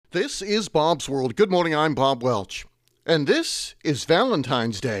This is Bob's World. Good morning, I'm Bob Welch. And this is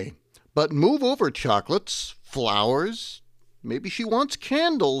Valentine's Day. But move over chocolates, flowers. Maybe she wants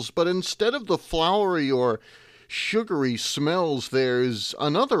candles, but instead of the flowery or sugary smells, there's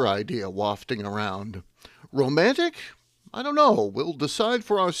another idea wafting around. Romantic? I don't know. We'll decide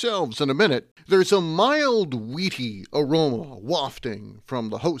for ourselves in a minute. There's a mild, wheaty aroma wafting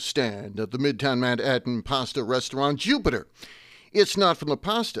from the host stand at the Midtown Manhattan pasta restaurant Jupiter. It's not from the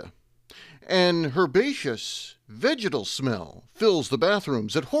pasta. An herbaceous, vegetal smell fills the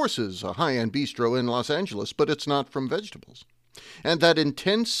bathrooms at Horses, a high-end bistro in Los Angeles, but it's not from vegetables. And that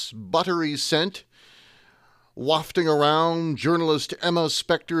intense, buttery scent wafting around journalist Emma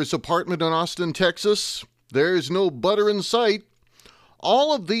Spector's apartment in Austin, Texas, there's no butter in sight.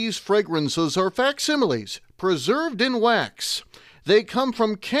 All of these fragrances are facsimiles, preserved in wax. They come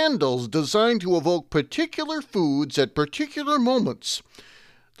from candles designed to evoke particular foods at particular moments.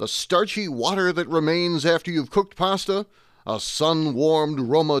 The starchy water that remains after you've cooked pasta, a sun-warmed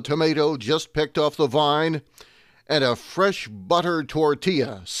Roma tomato just picked off the vine, and a fresh butter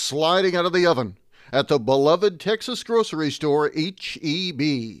tortilla sliding out of the oven at the beloved Texas grocery store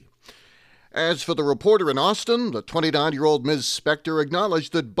H-E-B. As for the reporter in Austin, the 29-year-old Ms. Spector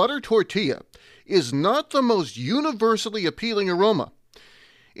acknowledged that butter tortilla is not the most universally appealing aroma.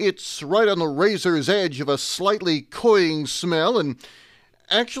 It's right on the razor's edge of a slightly cloying smell and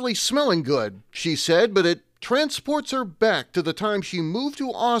actually smelling good, she said, but it transports her back to the time she moved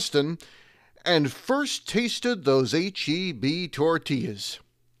to Austin and first tasted those H-E-B tortillas.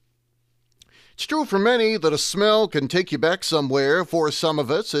 It's true for many that a smell can take you back somewhere. For some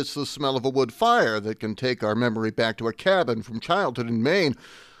of us, it's the smell of a wood fire that can take our memory back to a cabin from childhood in Maine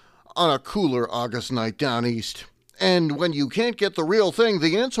on a cooler August night down east. And when you can't get the real thing,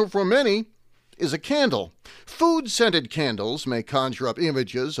 the answer for many is a candle. Food-scented candles may conjure up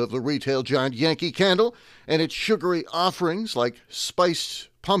images of the retail giant Yankee Candle and its sugary offerings like spiced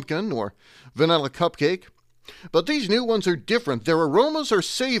pumpkin or vanilla cupcake. But these new ones are different. Their aromas are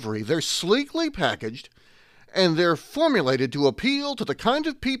savory, they're sleekly packaged, and they're formulated to appeal to the kind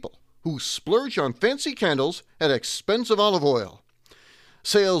of people who splurge on fancy candles at expensive olive oil.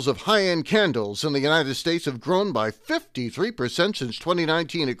 Sales of high-end candles in the United States have grown by 53% since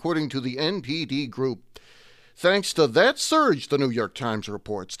 2019, according to the NPD Group. Thanks to that surge, the New York Times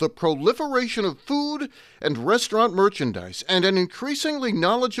reports, the proliferation of food and restaurant merchandise and an increasingly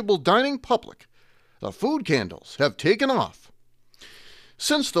knowledgeable dining public, the food candles have taken off.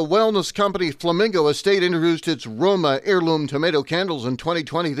 Since the wellness company Flamingo Estate introduced its Roma heirloom tomato candles in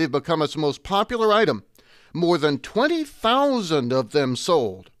 2020, they've become its most popular item. More than 20,000 of them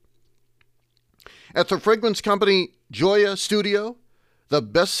sold. At the fragrance company Joya Studio, the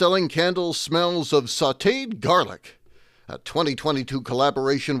best-selling candle smells of sautéed garlic, a 2022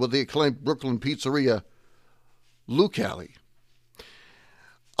 collaboration with the acclaimed Brooklyn pizzeria Lucali.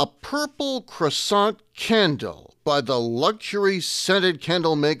 A purple croissant candle by the luxury scented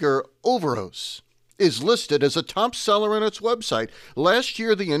candle maker Overos is listed as a top seller on its website. Last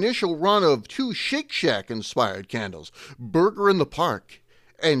year, the initial run of two Shake Shack-inspired candles, Burger in the Park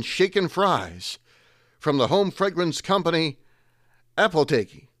and Shaken Fries, from the home fragrance company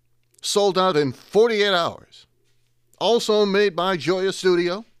Apotheke, sold out in 48 hours. Also made by Joya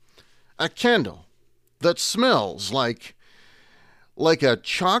Studio, a candle that smells like a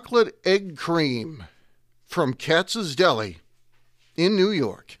chocolate egg cream from Katz's Deli in New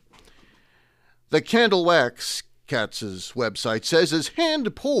York. The candle wax, Katz's website says, is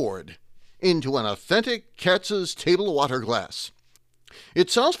hand-poured into an authentic Katz's table water glass. It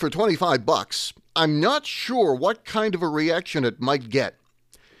sells for $25. I'm not sure what kind of a reaction it might get.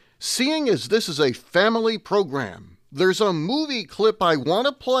 Seeing as this is a family program, there's a movie clip I want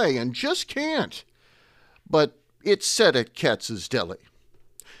to play and just can't. But it's set at Katz's Deli.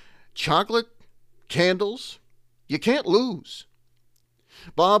 Chocolate, candles, you can't lose.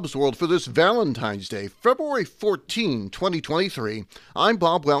 Bob's World for this Valentine's Day, February 14, 2023. I'm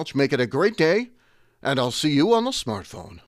Bob Welch. Make it a great day, and I'll see you on the smartphone.